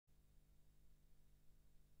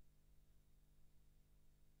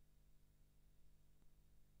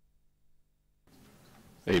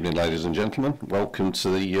Evening, ladies and gentlemen. Welcome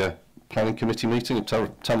to the Planning Committee meeting of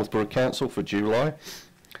Tamworth Borough Council for July.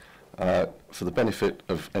 For the benefit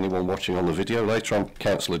of anyone watching on the video later, I'm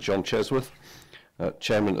Councillor John Chesworth,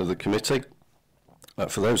 Chairman of the committee.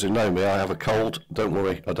 For those who know me, I have a cold. Don't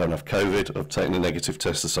worry, I don't have COVID. I've taken a negative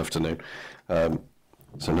test this afternoon, so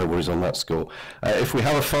no worries on that score. If we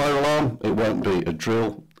have a fire alarm, it won't be a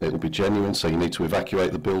drill, it will be genuine, so you need to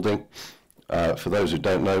evacuate the building. For those who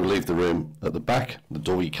don't know, leave the room at the back, the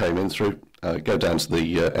door you came in through, go down to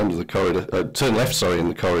the end of the corridor, turn left, in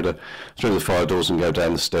the corridor, through the fire doors and go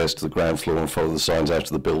down the stairs to the ground floor and follow the signs out of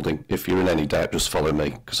the building. If you're in any doubt, just follow me,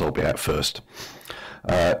 because I'll be out first.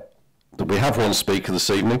 We have one speaker this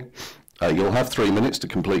evening. You'll have 3 minutes to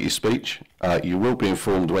complete your speech. You will be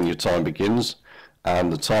informed when your time begins,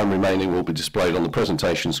 and the time remaining will be displayed on the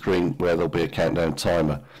presentation screen where there'll be a countdown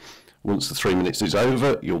timer. Once the 3 minutes is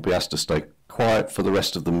over, you'll be asked to stay quiet for the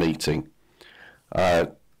rest of the meeting. Any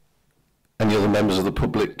other members of the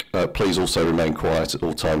public, please also remain quiet at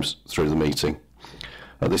all times through the meeting.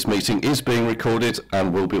 This meeting is being recorded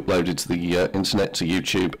and will be uploaded to the internet, to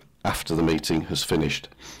YouTube, after the meeting has finished.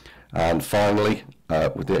 And finally,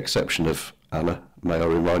 with the exception of Anna, may I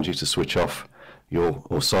remind you to switch off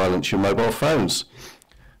or silence your mobile phones.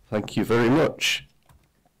 Thank you very much.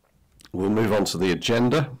 We'll move on to the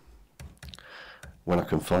agenda when I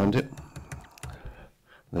can find it.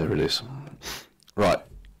 There it is. Right,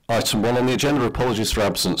 item 1 on the agenda, apologies for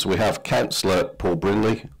absence. We have Councillor Paul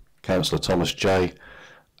Brinley, Councillor Thomas J,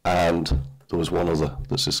 and there was one other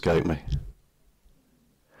that's escaped me.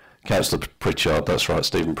 Councillor Pritchard, that's right,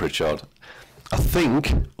 Stephen Pritchard. I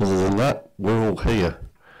think, other than that, we're all here.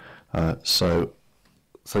 So,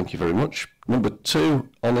 thank you very much. Number 2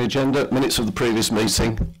 on the agenda, minutes of the previous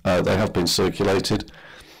meeting. They have been circulated.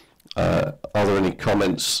 Are there any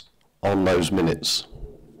comments on those minutes?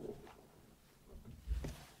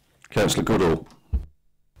 Councillor Goodall.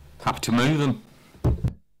 Happy to move them.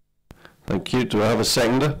 Thank you. Do I have a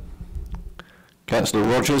seconder? Councillor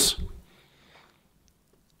Rogers.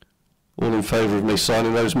 All in favour of me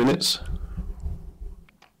signing those minutes?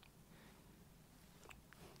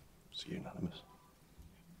 It's unanimous.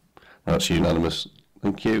 That's unanimous.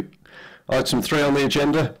 Thank you. Item 3 on the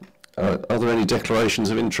agenda. Are there any declarations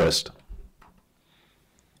of interest?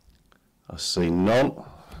 I see none.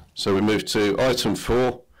 So we move to item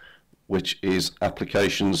 4, which is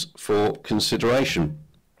applications for consideration.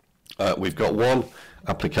 We've got one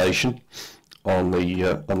application on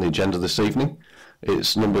the agenda this evening.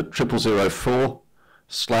 It's number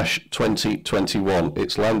 0004/2021.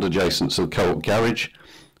 It's land adjacent to the Co-op Garage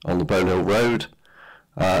on the Bonehill Road.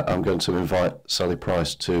 I'm going to invite Sally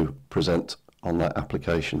Price to present on that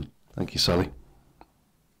application. Thank you, Sally.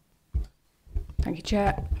 Thank you,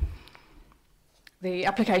 Chair. The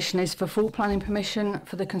application is for full planning permission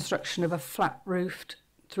for the construction of a flat-roofed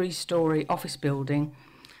 3-storey office building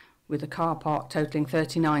with a car park totalling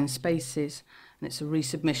 39 spaces, and it's a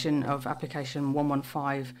resubmission of application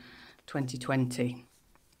 115/2020.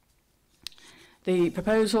 The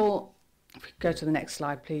proposal, if we go to the next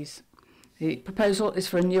slide please, the proposal is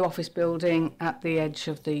for a new office building at the edge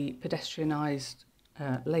of the pedestrianised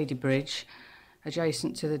Lady Bridge,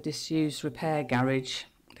 adjacent to the disused repair garage,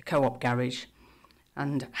 the Co-op Garage,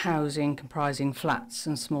 and housing comprising flats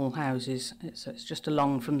and small houses. It's just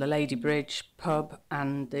along from the Lady Bridge pub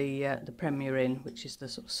and the Premier Inn, which is the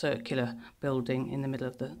sort of circular building in the middle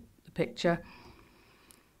of the picture.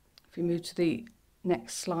 If we move to the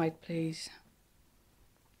next slide, please.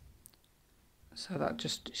 So that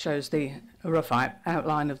just shows a rough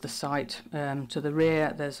outline of the site. To the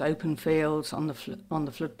rear, there's open fields on the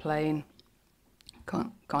floodplain.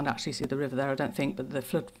 Can't actually see the river there, I don't think, but the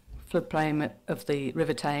floodplain of the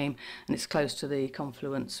River Tame, and it's close to the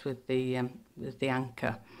confluence with the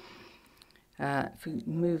Anchor. If we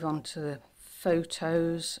move on to the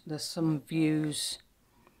photos, there's some views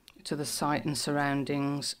to the site and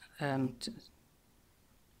surroundings.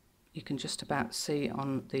 You can just about see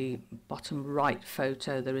on the bottom right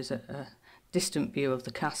photo there is a distant view of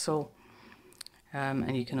the castle,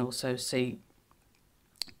 and you can also see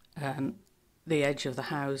the edge of the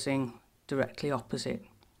housing directly opposite.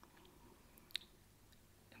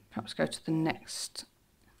 Perhaps go to the next.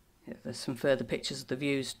 Yeah, there's some further pictures of the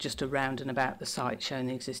views just around and about the site showing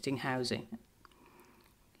the existing housing.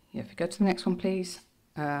 Yeah, if you go to the next one please.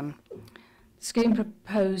 The scheme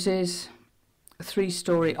proposes a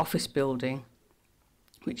 3-storey office building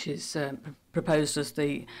which is proposed as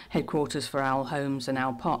the headquarters for Owl Homes and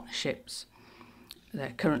Owl Partnerships.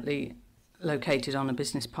 They're currently located on a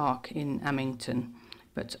business park in Amington,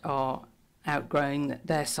 but are outgrowing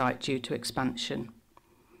their site due to expansion.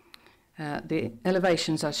 The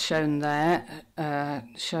elevations as shown there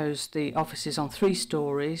shows the offices on 3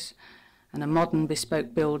 stories and a modern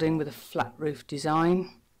bespoke building with a flat roof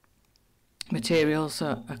design. Materials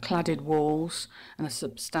are cladded walls and a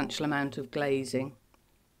substantial amount of glazing.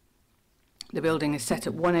 The building is set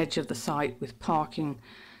at one edge of the site with parking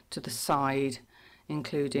to the side,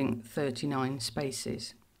 including 39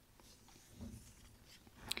 spaces.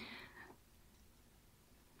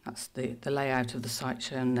 That's the layout of the site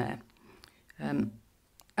shown there.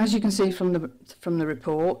 As you can see from the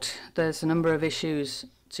report, there's a number of issues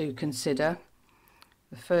to consider.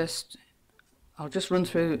 The first, I'll just run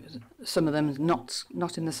through some of them,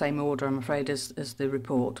 not in the same order, I'm afraid, as the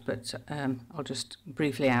report, but I'll just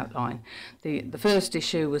briefly outline. The first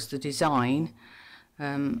issue was the design.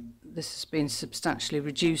 This has been substantially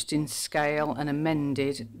reduced in scale and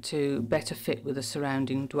amended to better fit with the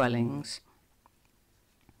surrounding dwellings,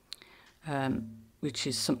 which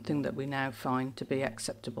is something that we now find to be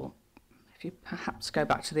acceptable. If you perhaps go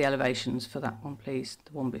back to the elevations for that one, please,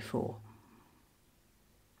 the one before.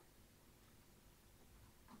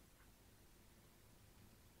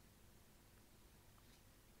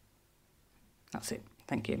 That's it,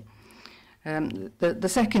 thank you. The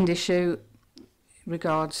second issue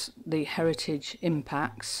regards the heritage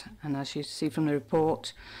impacts, and as you see from the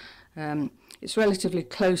report, it's relatively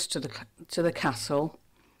close to the castle,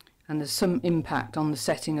 and there's some impact on the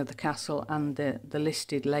setting of the castle and the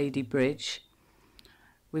listed Lady Bridge.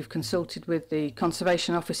 We've consulted with the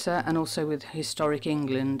Conservation Officer and also with Historic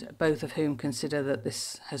England, both of whom consider that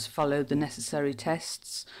this has followed the necessary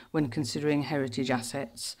tests when considering heritage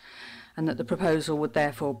assets, and that the proposal would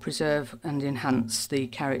therefore preserve and enhance the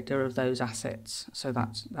character of those assets. So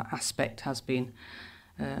that aspect has been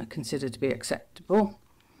considered to be acceptable.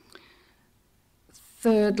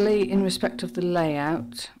 Thirdly, in respect of the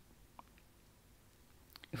layout,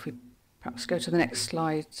 if we perhaps go to the next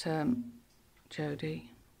slide, Jodie,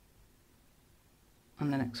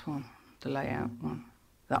 and the next one, the layout one,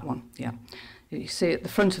 that one, yeah. You see at the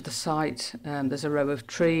front of the site, there's a row of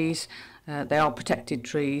trees. They are protected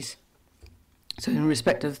trees. So in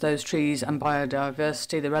respect of those trees and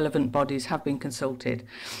biodiversity, the relevant bodies have been consulted,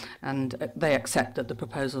 and they accept that the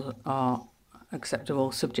proposals are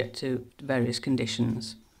acceptable subject to various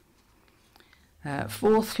conditions.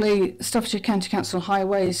 Fourthly, Staffordshire County Council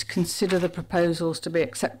Highways consider the proposals to be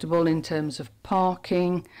acceptable in terms of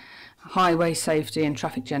parking, highway safety and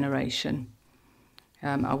traffic generation.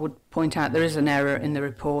 I would point out there is an error in the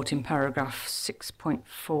report in paragraph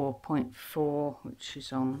 6.4.4, which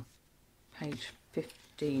is on page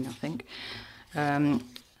 15, I think. And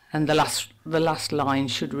the last line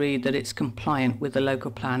should read that it's compliant with the local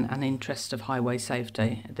plan and interests of highway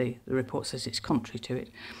safety. The report says it's contrary to it.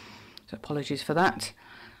 So apologies for that.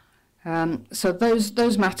 So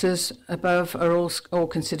those matters above are all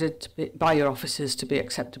considered by your officers to be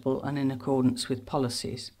acceptable and in accordance with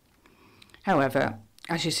policies. However,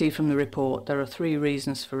 as you see from the report, there are 3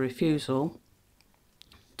 reasons for refusal,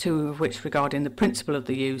 2 of which regarding the principle of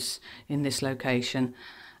the use in this location,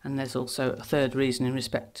 and there's also a 3rd reason in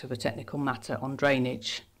respect of a technical matter on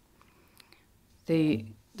drainage. The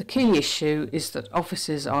key issue is that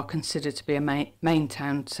offices are considered to be a main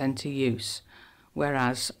town centre use,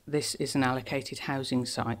 whereas this is an allocated housing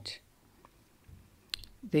site.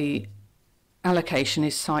 The allocation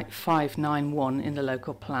is site 591 in the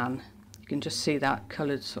local plan. You can just see that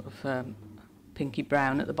coloured sort of pinky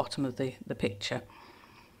brown at the bottom of the picture.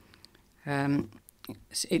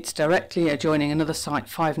 It's directly adjoining another site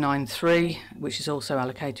 593, which is also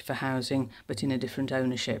allocated for housing but in a different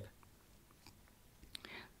ownership.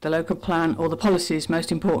 The local plan or the policies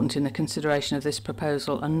most important in the consideration of this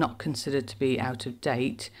proposal are not considered to be out of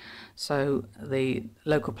date, so the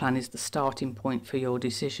local plan is the starting point for your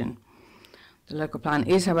decision. The local plan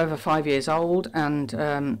is, however, 5 years old, and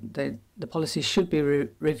the policies should be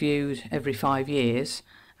reviewed every 5 years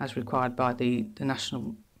as required by the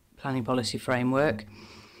National Planning Policy Framework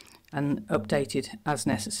and updated as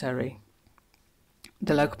necessary.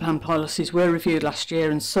 The local plan policies were reviewed last year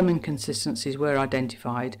and some inconsistencies were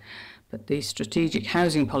identified, but the strategic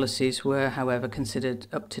housing policies were, however, considered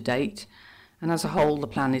up to date, and as a whole the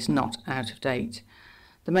plan is not out of date.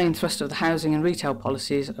 The main thrust of the housing and retail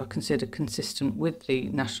policies are considered consistent with the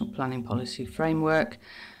National Planning Policy Framework,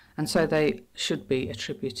 and so they should be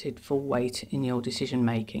attributed full weight in your decision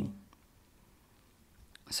making.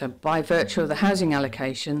 So by virtue of the housing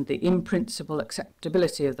allocation, the in-principle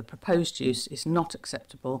acceptability of the proposed use is not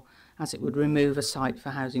acceptable, as it would remove a site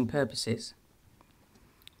for housing purposes.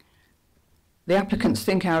 The applicants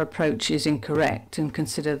think our approach is incorrect and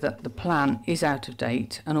consider that the plan is out of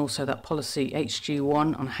date, and also that policy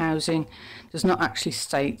HG1 on housing does not actually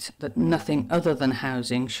state that nothing other than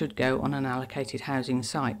housing should go on an allocated housing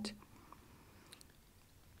site.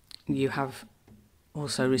 You have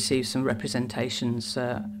also received some representations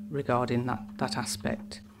regarding that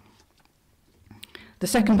aspect. The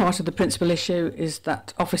second part of the principal issue is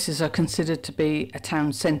that offices are considered to be a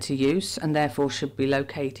town centre use and therefore should be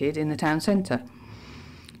located in the town centre.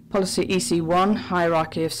 Policy EC1,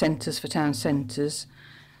 hierarchy of centres for town centre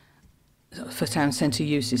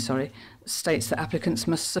uses, states that applicants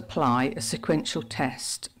must supply a sequential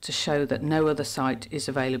test to show that no other site is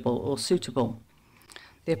available or suitable.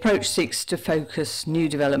 The approach seeks to focus new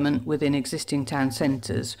development within existing town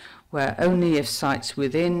centres, where only if sites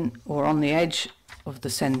within or on the edge of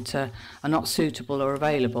the centre are not suitable or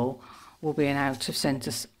available will an out of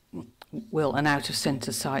centre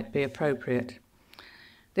site be appropriate.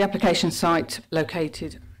 The application site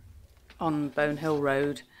located on Bone Hill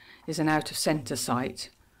Road is an out of centre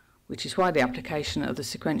site, which is why the application of the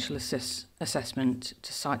sequential assessment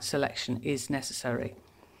to site selection is necessary.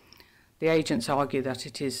 The agents argue that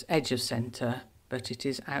it is edge of centre, but it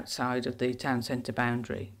is outside of the town centre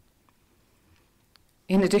boundary.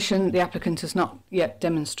 In addition, the applicant has not yet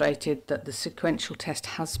demonstrated that the sequential test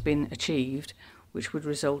has been achieved, which would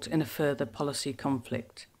result in a further policy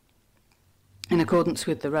conflict. In accordance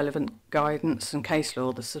with the relevant guidance and case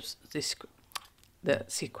law, the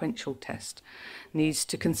sequential test needs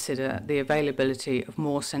to consider the availability of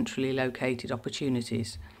more centrally located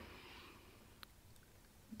opportunities.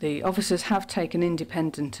 The officers have taken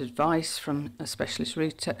independent advice from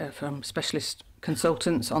specialist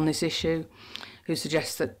consultants on this issue, who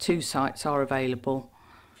suggests that 2 sites are available,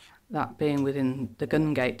 that being within the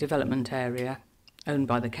Gungate development area owned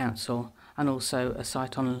by the council, and also a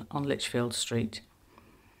site on Lichfield Street.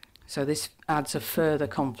 So this adds a further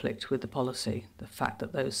conflict with the policy, the fact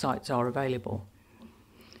that those sites are available.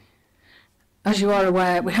 As you are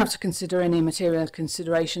aware, we have to consider any material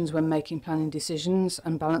considerations when making planning decisions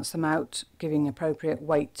and balance them out, giving appropriate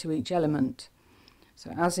weight to each element.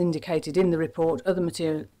 So as indicated in the report, other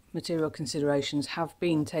material considerations have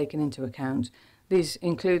been taken into account. These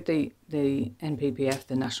include the NPPF,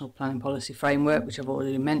 the National Planning Policy Framework, which I've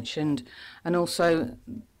already mentioned, and also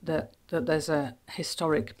that there's a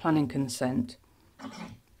historic planning consent.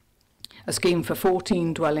 A scheme for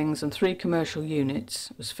 14 dwellings and 3 commercial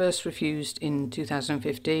units was first refused in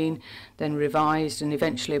 2015, then revised and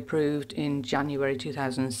eventually approved in January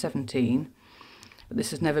 2017. But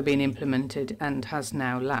this has never been implemented and has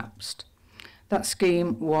now lapsed. That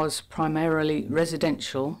scheme was primarily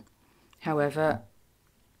residential, however,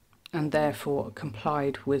 and therefore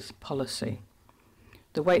complied with policy.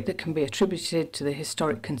 The weight that can be attributed to the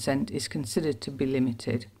historic consent is considered to be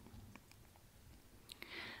limited.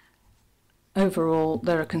 Overall,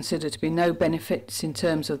 there are considered to be no benefits in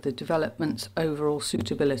terms of the development's overall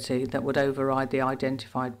suitability that would override the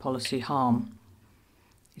identified policy harm.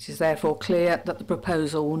 It is therefore clear that the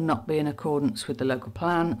proposal will not be in accordance with the local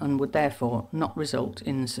plan and would therefore not result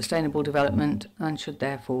in sustainable development and should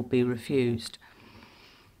therefore be refused,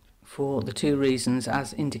 for the 2 reasons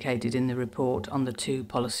as indicated in the report on the 2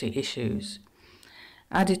 policy issues.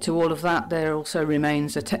 Added to all of that, there also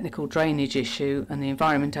remains a technical drainage issue, and the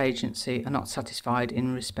Environment Agency are not satisfied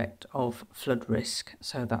in respect of flood risk,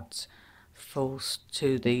 so that falls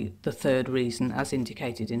to the 3rd reason as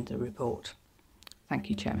indicated in the report. Thank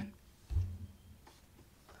you, Chairman.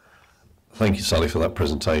 Thank you, Sally, for that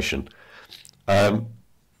presentation.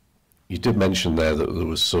 You did mention there that there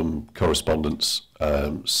was some correspondence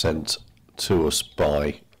sent to us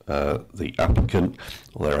by the applicant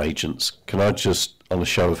or their agents. Can I just, on a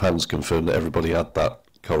show of hands, confirm that everybody had that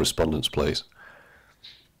correspondence, please?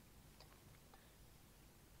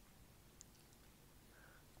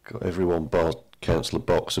 Got everyone bar Councillor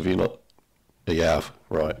Box, have you not? You have,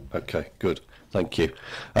 right, okay, good. Thank you.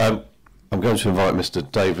 I'm going to invite Mr.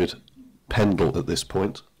 David Pendle at this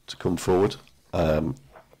point to come forward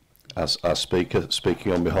as our speaker,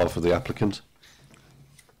 speaking on behalf of the applicant.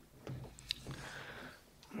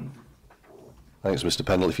 Thanks, Mr.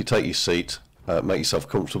 Pendle. If you take your seat, make yourself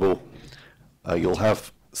comfortable. You'll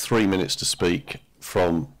have 3 minutes to speak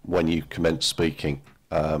from when you commence speaking,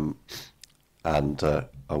 and I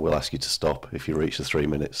will ask you to stop if you reach the 3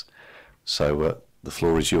 minutes. So the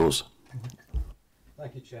floor is yours.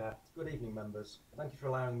 Thank you, Chair. Good evening, members. Thank you for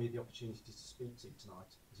allowing me the opportunity to speak to you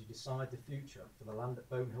tonight as you decide the future for the land at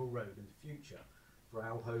Bone Hill Road and the future for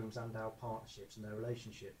our homes and our partnerships and their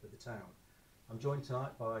relationship with the town. I'm joined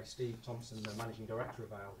tonight by Steve Thompson, the Managing Director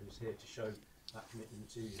of OWL, who's here to show that commitment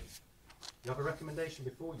to you. You have a recommendation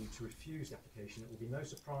before you to refuse the application. It will be no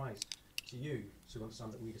surprise to you to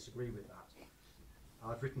understand that we disagree with that.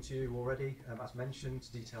 I've written to you already, as mentioned,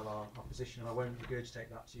 to detail our position, and I won't regurgitate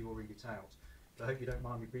that to you or read it out. But I hope you don't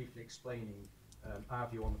mind me briefly explaining our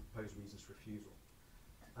view on the proposed reasons for refusal.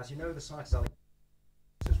 As you know, the site is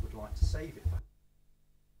would like to save it.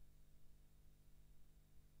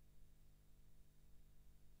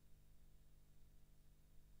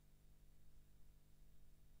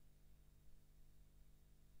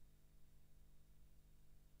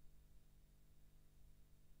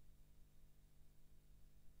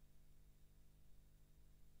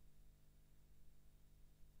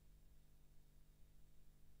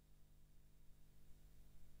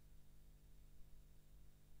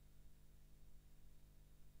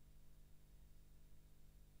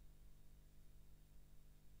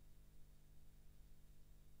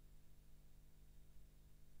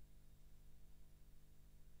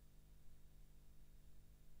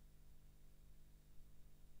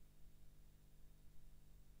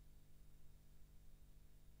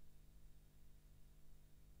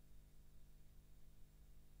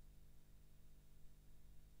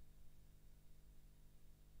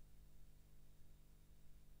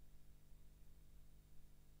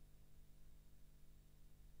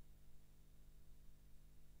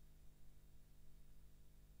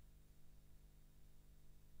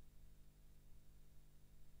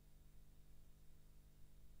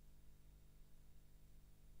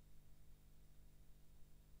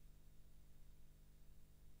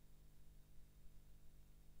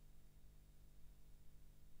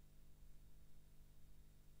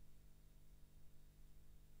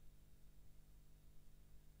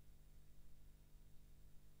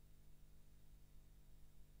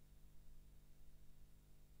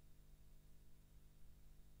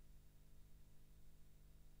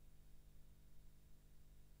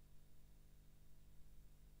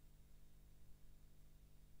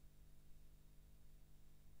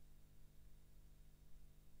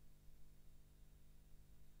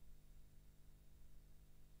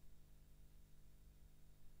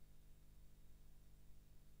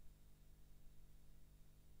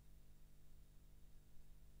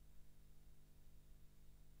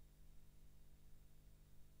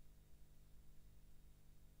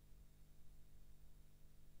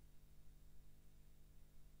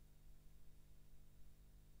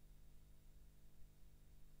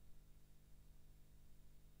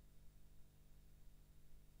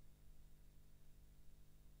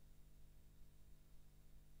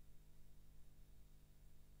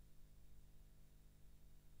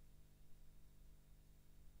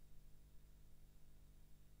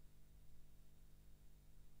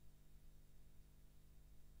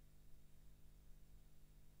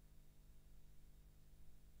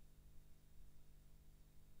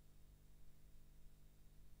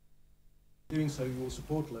 Doing so, you will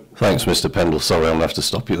support local. Thanks, Mr. Pendle. Sorry, I'm going to have to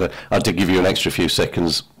stop you there. I did give you an extra few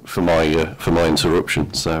seconds for my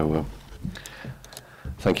interruption, so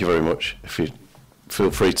thank you very much. If you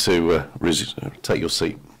feel free to take your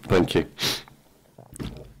seat. Thank you.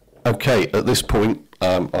 Okay, at this point,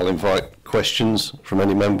 I'll invite questions from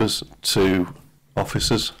any members to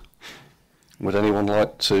officers. Would anyone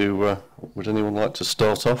like to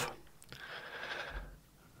start off?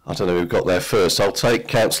 I don't know who got there first. I'll take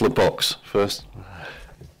Councillor Box first.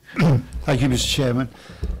 Thank you, Mr. Chairman.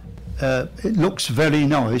 It looks very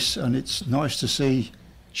nice, and it's nice to see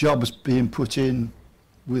jobs being put in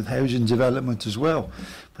with housing development as well.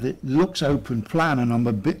 But it looks open plan, and I'm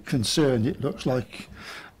a bit concerned. It looks like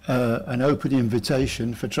an open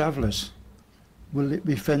invitation for travellers. Will it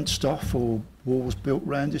be fenced off or walls built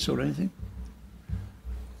round it or anything?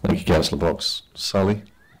 Thank you, Councillor Box. Sally?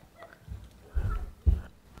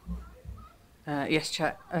 Yes,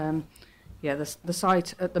 Chair. Yeah, the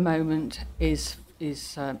site at the moment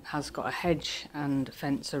has got a hedge and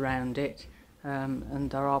fence around it, and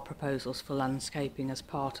there are proposals for landscaping as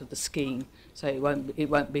part of the scheme. So it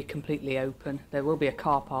won't be completely open. There will be a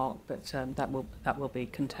car park, but that will be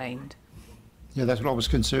contained. Yeah, that's what I was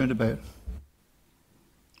concerned about.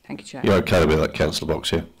 Thank you, Chair. You're okay with that, Councillor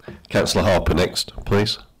Box, yeah? Councillor Harper next,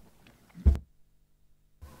 please.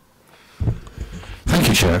 Thank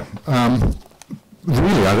you, Chair.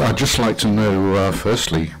 Really, I'd just like to know,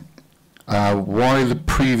 firstly, why the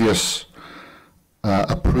previous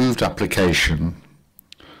approved application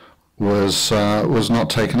was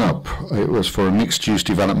not taken up. It was for a mixed-use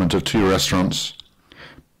development of 2 restaurants,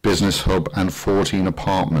 business hub, and 14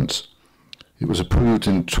 apartments. It was approved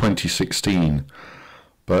in 2016,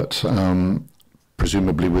 but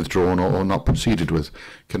presumably withdrawn or not proceeded with.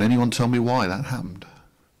 Can anyone tell me why that happened?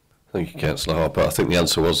 Thank you, Councillor Harper. I think the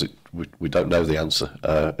answer was we don't know the answer.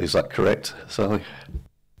 Is that correct, Sally?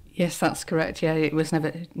 Yes, that's correct. Yeah, it was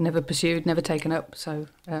never pursued, never taken up. So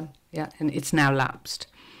yeah, and it's now lapsed.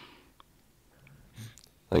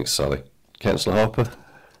 Thanks, Sally. Councillor Harper?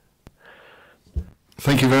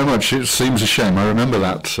 Thank you very much. It seems a shame. I remember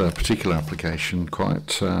that particular application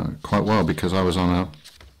quite well, because I was on a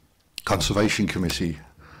conservation committee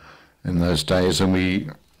in those days, and we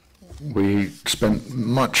spent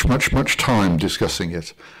much time discussing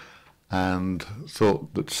it, and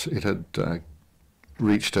thought that it had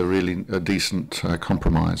reached a decent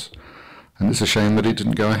compromise, and it's a shame that it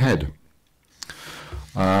didn't go ahead.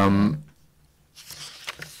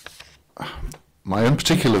 My own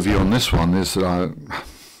particular view on this one is that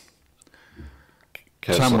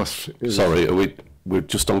Tamworth. Sorry, we're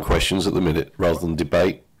just on questions at the minute rather than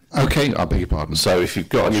debate. Okay, I beg your pardon. So if you've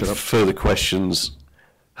got any further questions,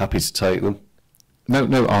 happy to take them.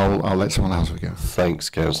 No, I'll let someone else go. Thanks,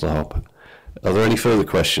 Councillor Harper. Are there any further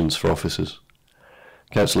questions for officers?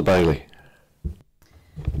 Councillor Bailey.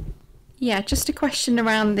 Yeah, just a question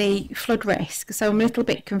around the flood risk. So I'm a little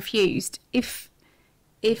bit confused. If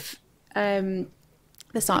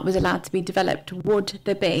the site was allowed to be developed, would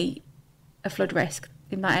there be a flood risk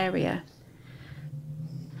in that area?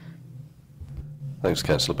 Thanks,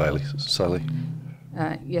 Councillor Bailey. Sally.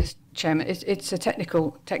 Yes, Chairman. It's a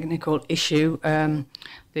technical issue.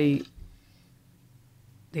 The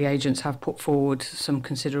agents have put forward some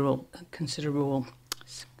considerable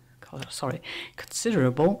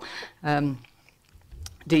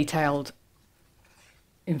detailed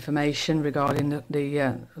information regarding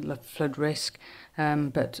the flood risk,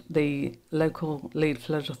 but the local lead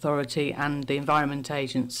flood authority and the Environment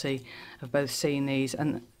Agency have both seen these,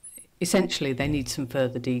 and essentially they need some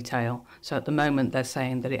further detail. So at the moment they're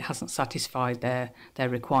saying that it hasn't satisfied their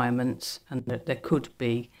requirements, and that there could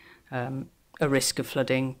be a risk of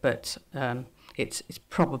flooding, but it's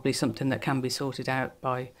probably something that can be sorted out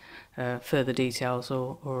by further details,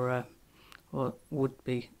 or would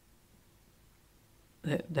be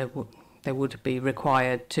they would be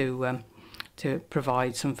required to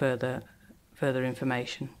provide some further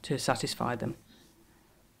information to satisfy them.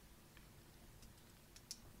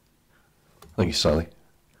 Thank you, Sally.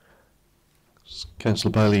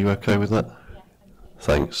 Councillor Bailey, you okay with that? Yeah,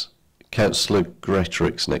 thanks. Councillor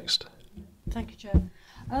Greatrix next. thank you, Chair.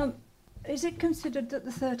 Is it considered that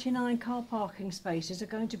the 39 car parking spaces are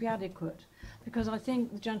going to be adequate? Because I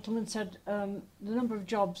think the gentleman said the number of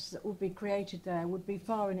jobs that would be created there would be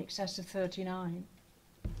far in excess of 39.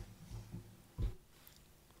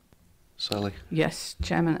 Sally. Yes,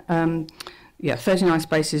 Chairman. Yeah, 39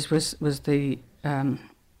 spaces was in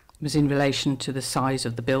relation to the size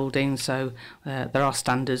of the building. So there are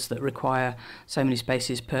standards that require so many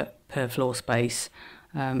spaces per floor space,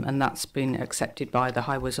 and that's been accepted by the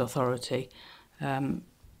Highways Authority.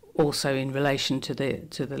 Also, in relation to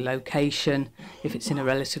the location, if it's in a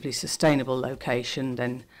relatively sustainable location,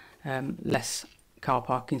 then less car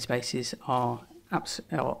parking spaces are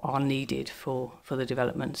needed for the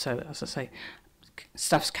development. So, as I say,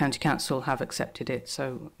 Staffs County Council have accepted it,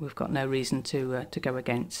 so we've got no reason to go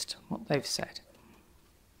against what they've said.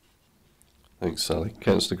 Thanks, Sally.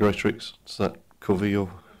 Councillor Greatrix, does that cover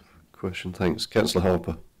your question? Thanks. Councillor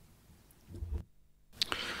Harper.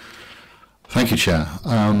 Thank you, Chair.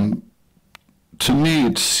 To me,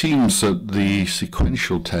 it seems that the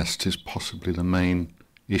sequential test is possibly the main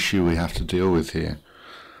issue we have to deal with here.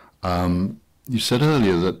 You said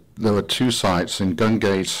earlier that there were two sites in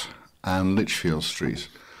Gungate and Lichfield Street.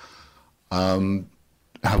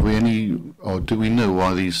 Have we any, or do we know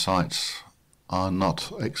why these sites are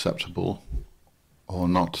not acceptable or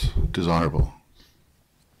not desirable?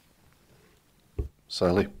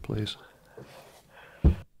 Sally, please.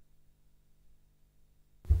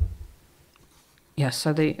 Yes,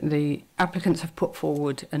 so the applicants have put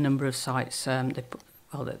forward a number of sites.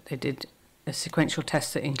 They did a sequential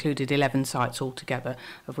test that included 11 sites altogether,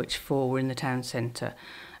 of which 4 were in the town centre.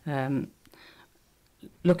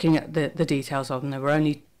 Looking at the details of them, there were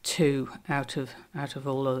only 2 out of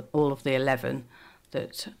all of the 11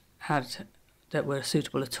 that were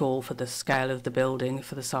suitable at all for the scale of the building,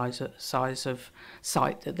 for the size of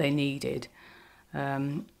site that they needed.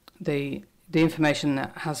 The information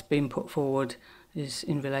that has been put forward is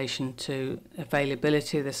in relation to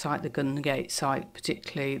availability of the site, the Gungate site,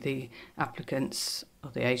 particularly. The applicants or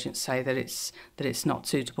the agents say that it's not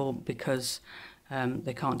suitable because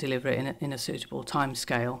they can't deliver it in a suitable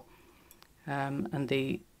timescale. And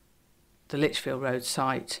the Lichfield Road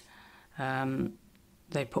site,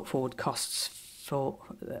 they put forward costs for,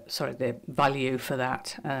 the value for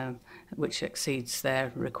that, which exceeds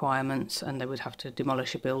their requirements, and they would have to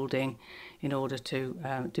demolish a building in order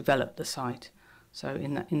to develop the site. So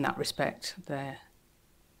in that respect, their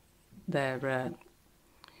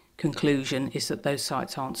conclusion is that those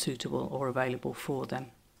sites aren't suitable or available for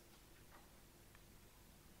them.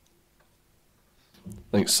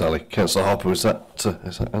 Thanks, Sally. Councillor Harper, is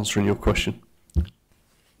that answering your question?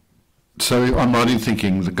 So I'm right in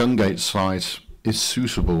thinking the Gungate site is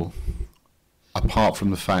suitable, apart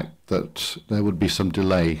from the fact that there would be some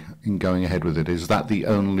delay in going ahead with it. Is that the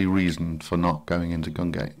only reason for not going into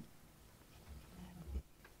Gungate?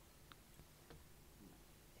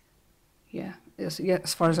 Yeah, yeah.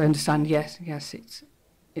 As far as I understand, yes,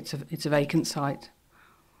 it's a vacant site.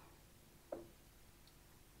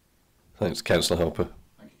 Thanks, Councillor Harper.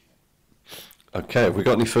 Okay, have we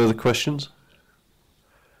got any further questions?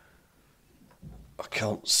 I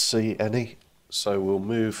can't see any, so we'll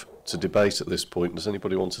move to debate at this point. Does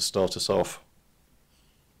anybody want to start us off?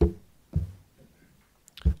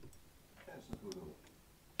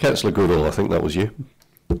 Councillor Goodall, I think that was you.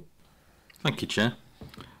 Thank you, Chair.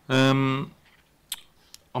 I'm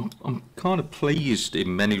kind of pleased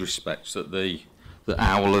in many respects that the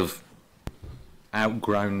Owl have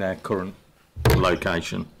outgrown their current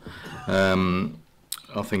location.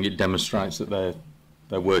 I think it demonstrates that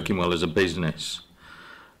they're working well as a business,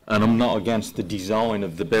 and I'm not against the design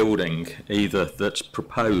of the building either that's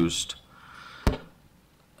proposed.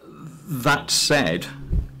 That said,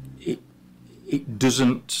 it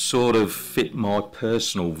doesn't sort of fit my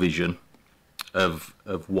personal vision of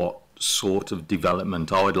what sort of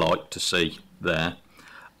development I'd like to see there,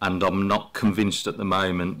 and I'm not convinced at the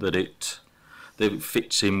moment that it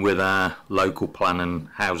fits in with our local plan and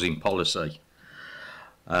housing policy.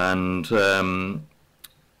 And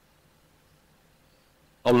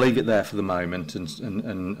I'll leave it there for the moment and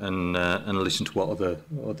listen to what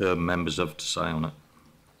other members have to say on it.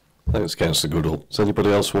 Thanks, Councillor Goodall. Does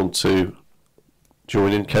anybody else want to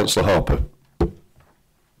join in? Councillor Harper.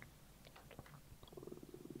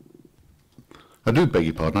 I do beg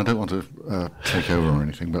your pardon, I don't want to take over or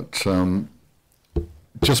anything, but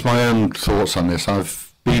just my own thoughts on this.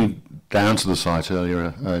 I've been down to the site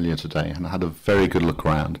earlier today and I had a very good look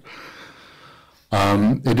around.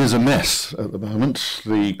 It is a mess at the moment.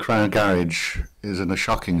 The Crown Garage is in a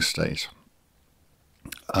shocking state,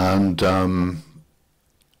 and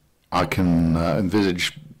I can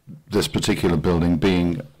envisage this particular building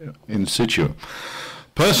being in situ.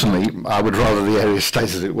 Personally, I would rather the area stay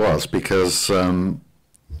as it was, because the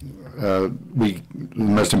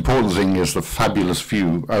most important thing is the fabulous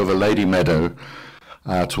view over Lady Meadow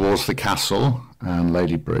towards the castle and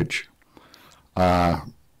Lady Bridge.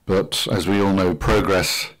 But as we all know,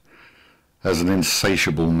 progress has an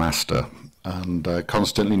insatiable master and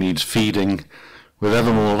constantly needs feeding with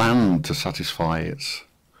ever more land to satisfy its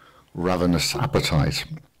ravenous appetite.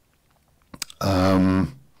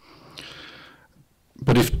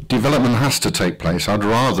 But if development has to take place, I'd be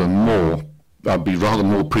rather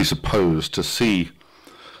more presupposed to see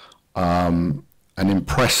an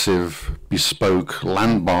impressive, bespoke,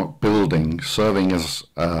 landmark building serving as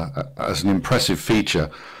an impressive feature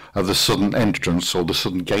of the southern entrance or the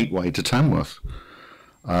southern gateway to Tamworth.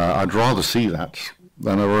 I'd rather see that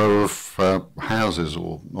than a row of houses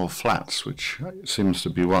or flats, which seems to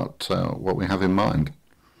be what we have in mind.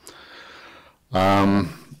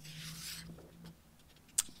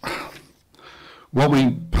 What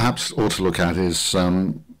we perhaps ought to look at is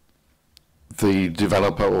the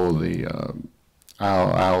developer or the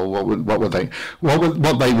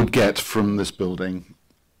what they would get from this building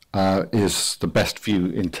is the best view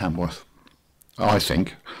in Tamworth. I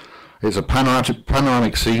think it's a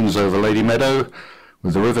panoramic scenes over Lady Meadow,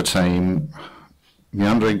 with the River Tame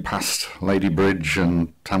meandering past Lady Bridge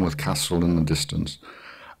and Tamworth Castle in the distance.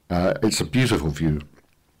 It's a beautiful view,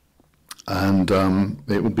 and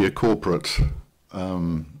it would be a corporate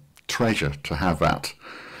treasure to have that.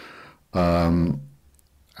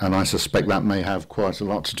 And I suspect that may have quite a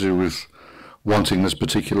lot to do with wanting this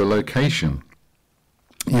particular location.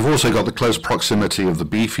 You've also got the close proximity of the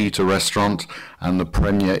Beefeater restaurant and the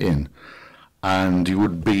Premier Inn, and you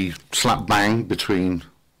would be slap bang between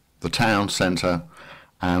the town centre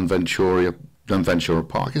and Ventura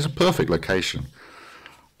Park. It's a perfect location,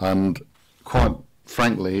 and quite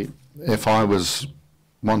frankly, if I was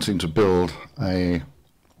wanting to build a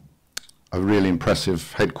really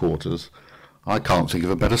impressive headquarters, I can't think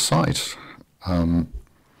of a better site.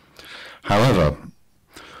 However,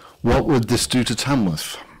 what would this do to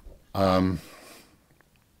Tamworth?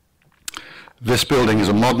 This building is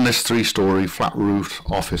a modernist 3-storey flat-roofed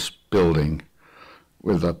office building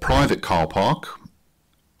with a private car park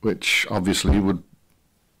which obviously would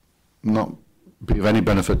not be of any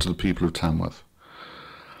benefit to the people of Tamworth.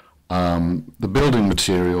 The building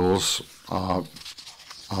materials are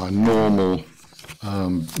normal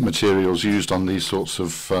materials used on these sorts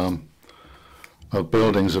of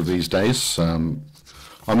buildings of these days. I'm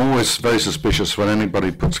always very suspicious when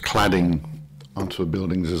anybody puts cladding onto a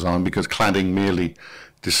building design, because cladding merely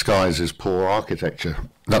disguises poor architecture.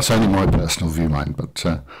 That's only my personal view, mind, but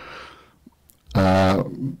I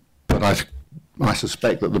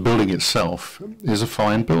suspect that the building itself is a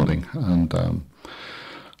fine building, and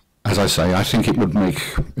as I say, I think it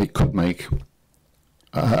could make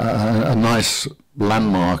a nice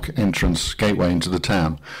landmark entrance gateway into the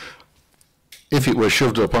town. If it were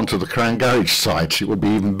shoved up onto the Crown Garage site, it would be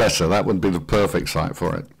even better. That would be the perfect site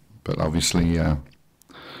for it. But obviously,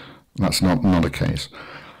 that's not a case.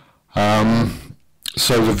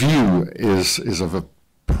 So the view is of a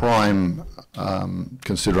prime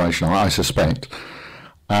consideration, I suspect.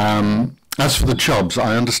 As for the jobs,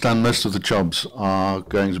 I understand most of the jobs are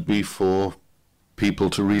going to be for people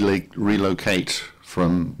to relocate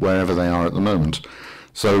from wherever they are at the moment.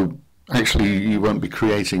 So actually you won't be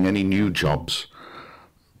creating any new jobs,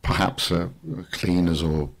 perhaps cleaners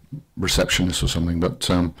or receptionists or something, but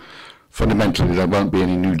fundamentally there won't be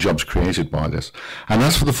any new jobs created by this. And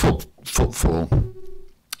as for the footfall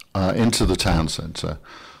into the town centre,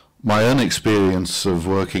 my own experience of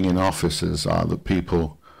working in offices are that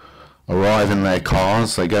people arrive in their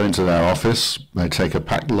cars, they go into their office, they take a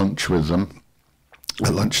packed lunch with them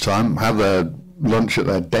at lunchtime, have their lunch at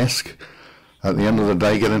their desk, at the end of the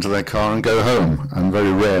day get into their car and go home, and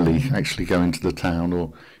very rarely actually go into the town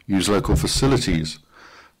or use local facilities.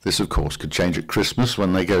 This of course could change at Christmas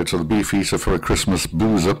when they go to the Beefeater for a Christmas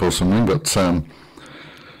booze up or something, but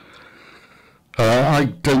I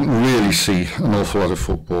don't really see an awful lot of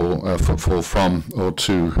footfall from or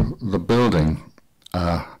to the building.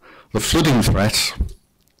 The flooding threat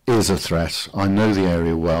is a threat. I know the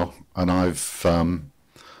area well, and I've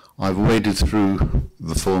waded through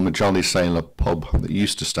the former Jolly Sailor pub that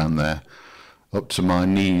used to stand there up to my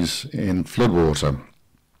knees in floodwater.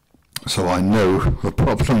 So I know the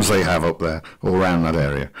problems they have up there or around that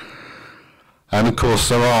area. And of course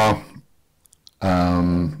there are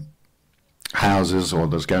houses, or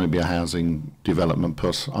there's going to be a housing development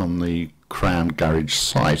put on the Crown Garage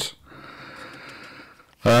site.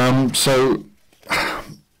 So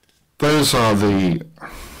those are the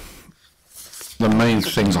main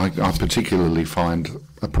things I particularly find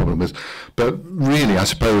a problem with. But really, I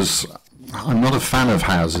suppose I'm not a fan of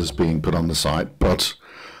houses being put on the site, but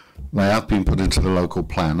they have been put into the local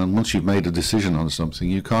plan, and once you've made a decision on something,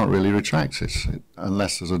 you can't really retract it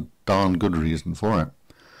unless there's a darn good reason for it.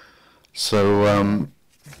 So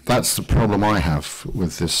that's the problem I have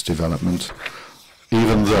with this development,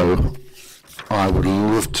 even though I would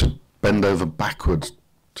love to bend over backwards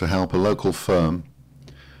to help a local firm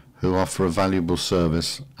who offer a valuable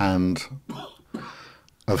service and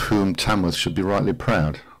of whom Tamworth should be rightly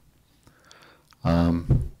proud.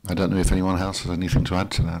 I don't know if anyone else has anything to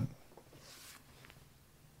add to that.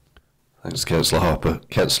 Thanks, Councillor Harper.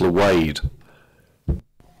 Councillor Wade.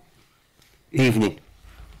 Evening.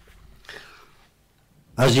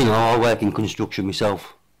 As you know, I work in construction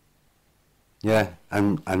myself. Yeah,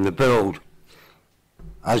 and the build,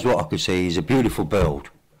 as what I could see, is a beautiful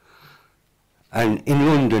build. And in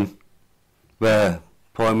London, where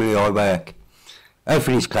primarily I work,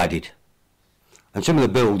 everything is cladded. And some of the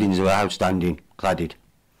buildings are outstanding, cladded.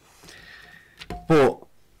 But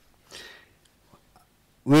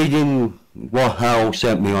reading what Hal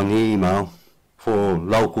sent me on the email for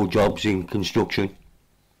local jobs in construction,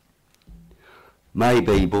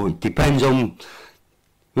 maybe, but it depends on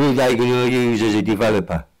who they're going to use as a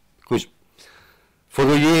developer. Because for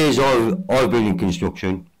the years I've been in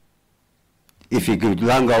construction, if you could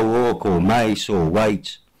Lango Rock or Mace or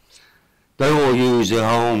Waits, they all use their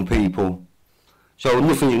own people. So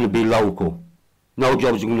nothing's going to be local. No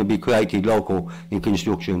jobs are going to be created local in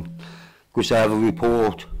construction, because they have a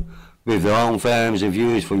report with their own firms they've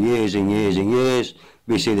used for years and years and years.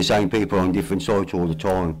 We see the same people on different sites all the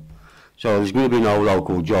time. So there's going to be no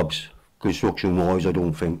local jobs, construction-wise, I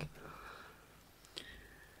don't think.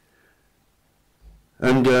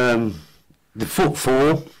 And the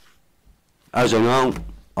footfall, as I know,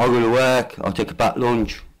 I go to work, I take a packed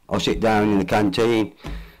lunch, I sit down in the canteen.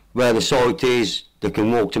 Where the site is, they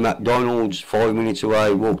can walk to McDonald's 5 minutes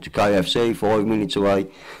away, walk to KFC 5 minutes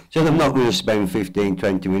away. So they're not going to spend 15,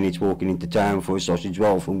 20 minutes walking into town for a sausage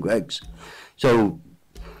roll from Greg's. So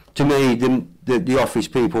to me, the office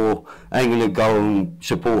people ain't going to go and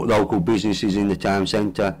support local businesses in the town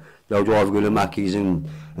centre. they'll drive good to Mackies and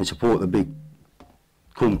support the big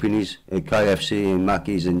companies, KFC and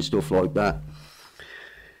Mackies and stuff like that.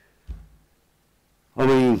 I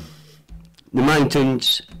mean, the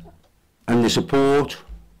maintenance and the support,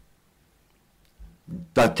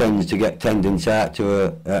 that tends to get tenants out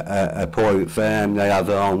to a private firm. They have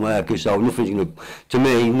their own workers, so nothing's going to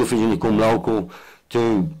me, nothing's going to come local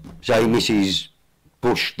to, say, Mrs.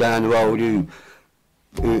 Bush down the road who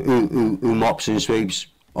mops and sweeps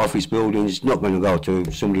office buildings. It's not going to go to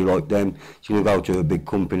somebody like them. It's going to go to a big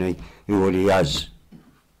company who already has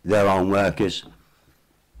their own workers.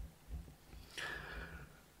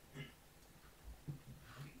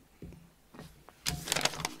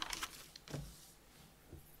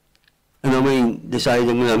 And I mean, they say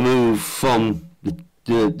they're going to move from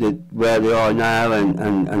the where they are now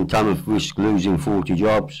and Tamworth risk losing 40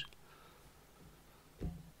 jobs.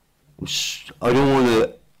 I don't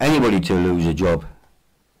want anybody to lose a job.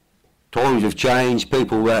 Times have changed,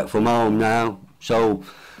 people work from home now, so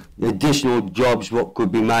the additional jobs what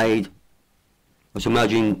could be made, I was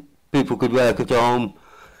imagine people could work at home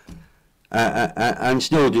and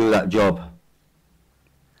still do that job.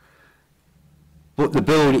 But the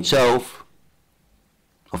build itself,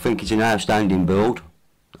 I think it's an outstanding build,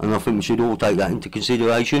 and I think we should all take that into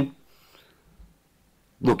consideration.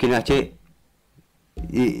 Looking at it,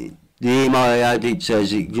 the email I had, it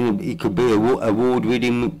says it could be an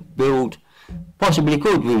award-winning build, possibly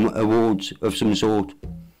could win awards of some sort.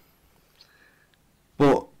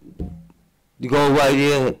 But to go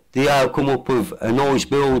away the outcome up of a nice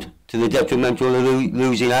build to the detrimental of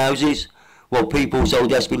losing houses, what people so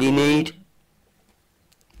desperately need,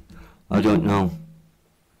 I don't know.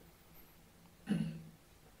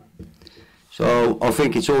 So I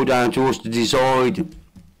think it's all down to us to decide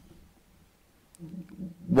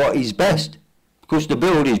what is best, because the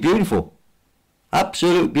build is beautiful,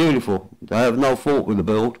 absolutely beautiful. I have no fault with the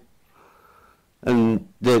build, and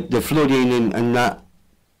the flooding and that.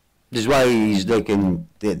 There's ways they can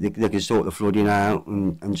sort the flooding out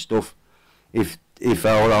and stuff if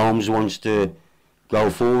our homes wants to go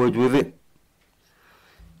forward with it.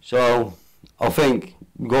 So I think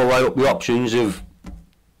we've got to weigh up the options of,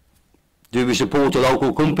 do we support a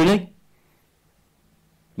local company?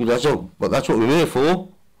 That's what we're here for.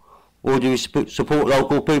 Or do we support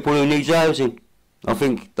local people who need housing? I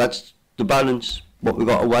think that's the balance, what we've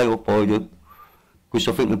got to weigh up, I do. Because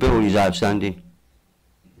I think the bill is outstanding.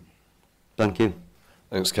 Thank you.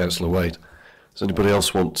 Thanks, Councillor Wade. Does anybody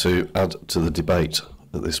else want to add to the debate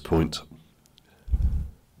at this point?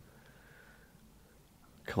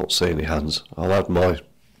 Can't see any hands. I'll add my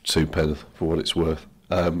 2 pence for what it's worth.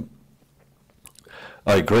 I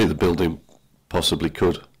agree the building possibly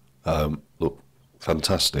could look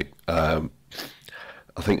fantastic. I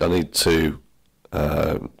think I need to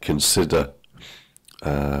consider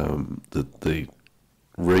the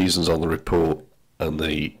reasons on the report and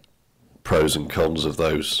the pros and cons of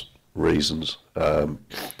those reasons. For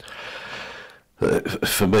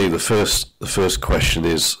me, the first question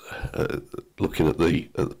is looking at the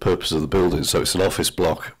purpose of the building. So it's an office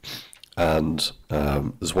block, and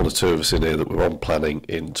there's 1 or 2 of us in here that were on planning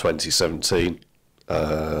in 2017,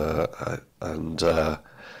 and I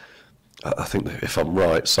think that if I'm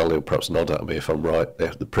right, Sally will perhaps nod at me if I'm right,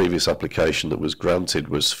 the previous application that was granted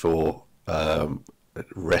was for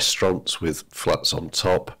restaurants with flats on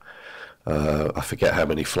top. I forget how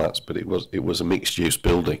many flats, but it was a mixed-use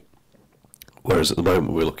building. Whereas at the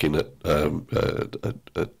moment we're looking at an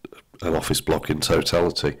office block in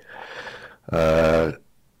totality.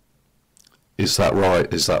 Is that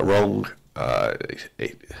right? Is that wrong?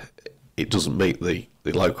 It doesn't meet the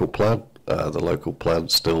local plan. The local plan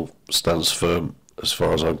still stands firm as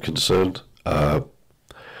far as I'm concerned. But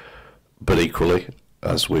equally,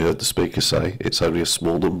 as we heard the speaker say, it's only a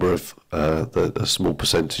small number of a small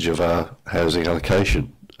percentage of our housing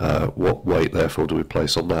allocation. What weight, therefore, do we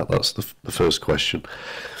place on that? That's the first question.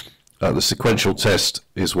 The sequential test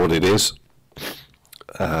is what it is.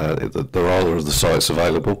 There are other sites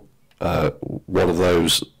available. One of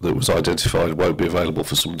those that was identified won't be available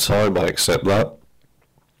for some time. I accept that,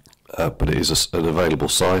 but it is an available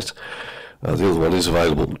site. The other one is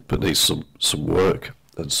available, but needs some work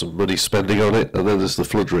and some money spending on it. And then there's the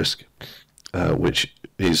flood risk, which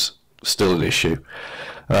is still an issue.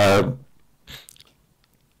 I'll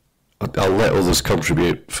let others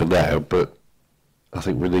contribute for now, but I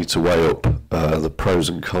think we need to weigh up the pros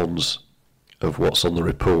and cons of what's on the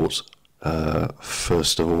report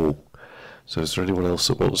first of all. So is there anyone else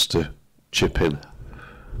that wants to chip in?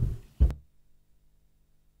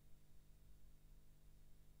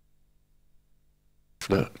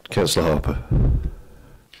 No, Councillor Harper.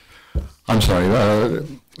 I'm sorry.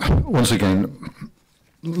 Once again,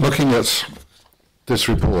 looking at this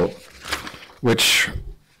report, which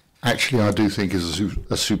actually I do think is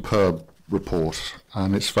a superb report,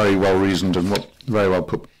 and it's very well reasoned and very well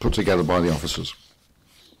put together by the officers.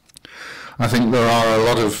 I think there are a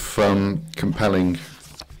lot of compelling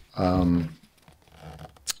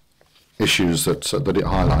issues that it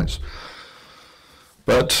highlights.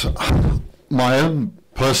 But my own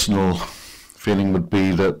personal feeling would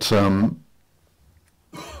be that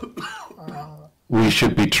we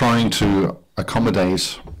should be trying to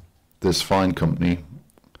accommodate this fine company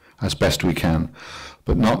as best we can,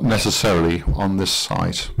 but not necessarily on this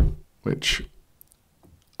site, which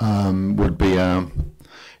would be a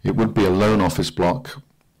lone office block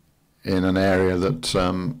in an area that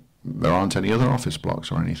there aren't any other office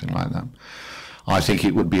blocks or anything like that. I think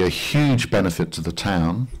it would be a huge benefit to the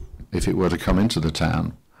town if it were to come into the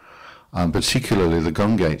town, particularly the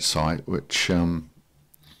Gungate site, which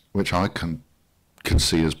I can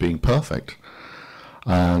see as being perfect.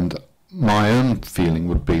 And my own feeling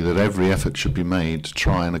would be that every effort should be made to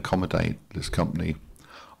try and accommodate this company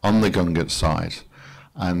on the Gungate site,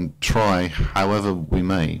 and try, however we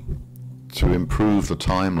may, to improve the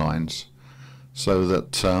timelines so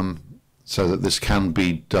that this can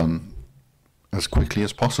be done as quickly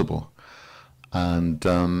as possible. And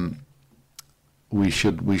we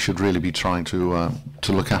should really be trying to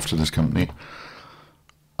look after this company,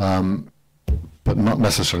 but not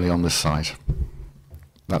necessarily on this site.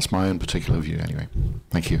 That's my own particular view anyway.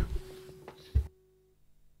 Thank you.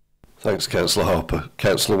 Thanks, Councillor Harper.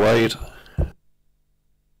 Councillor Wade.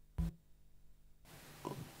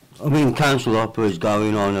 I mean, Councillor Harper is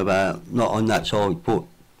going on about not on that side, but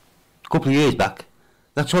a couple of years back,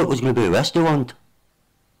 that site was going to be a restaurant.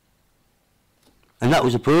 And that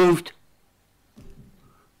was approved.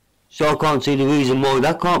 So I can't see the reason why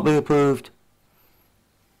that can't be approved.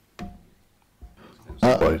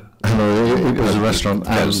 Hello, it was a restaurant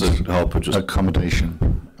and Harper, just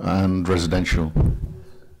accommodation and residential.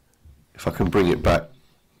 if I can bring it back,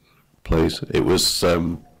 please. It was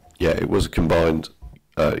it was a combined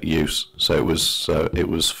use, so it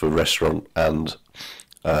was for restaurant and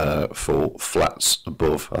for flats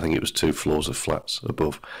above. I think it was 2 floors of flats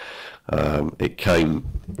above. It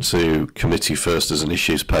came to committee first as an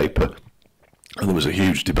issues paper, and there was a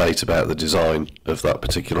huge debate about the design of that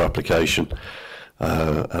particular application,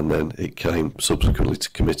 and then it came subsequently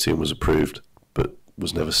to committee and was approved, but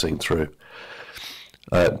was never seen through.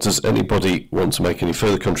 Does anybody want to make any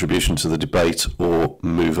further contribution to the debate or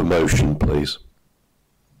move a motion, please?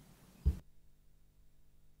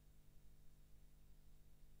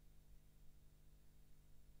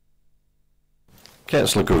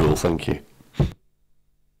 Councillor Goodall, thank you.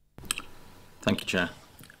 Thank you, Chair.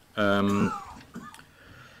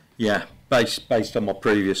 Yeah, based on my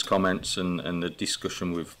previous comments and the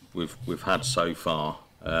discussion we've had so far,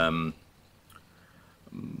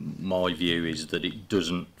 my view is that it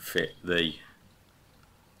doesn't fit the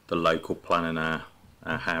local plan and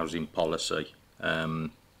our housing policy,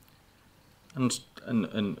 and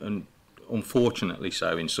unfortunately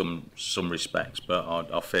so in some respects. But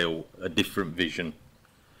I feel a different vision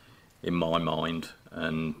in my mind,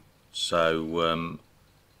 and so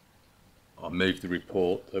I move the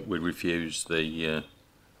report that we refuse the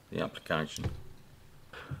application.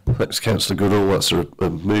 Thanks, Councillor Goodall. That's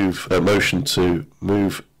a motion to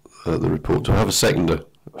move the report. Do I have a seconder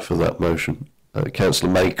for that motion?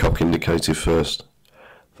 Councillor Maycock indicated first.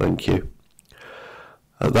 Thank you.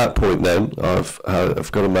 At that point then, I've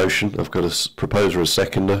got a motion, I've got a proposer, a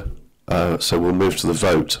seconder, so we'll move to the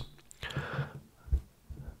vote.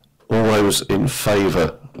 All those in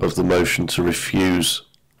favour of the motion to refuse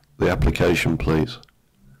the application, please.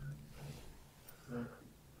 1,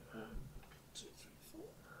 2, 3, 4,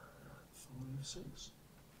 5, 6.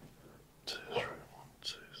 2, 3, 1,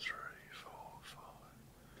 2, 3, 4,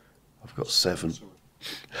 5. I've got 7.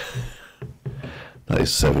 That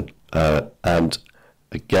is 7. And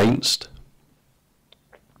against?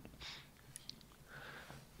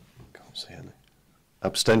 Can't see any.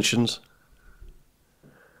 Abstentions?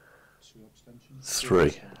 2 abstentions.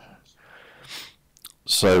 3.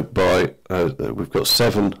 So we've got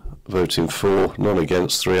 7 voting for, none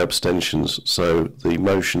against, 3 abstentions. So the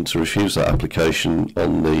motion to refuse that application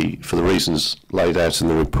for the reasons laid out in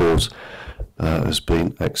the report has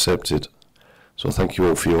been accepted. So I thank you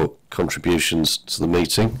all for your contributions to the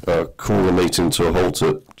meeting. Call the meeting to a halt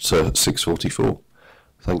at 6:44.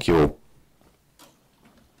 Thank you all.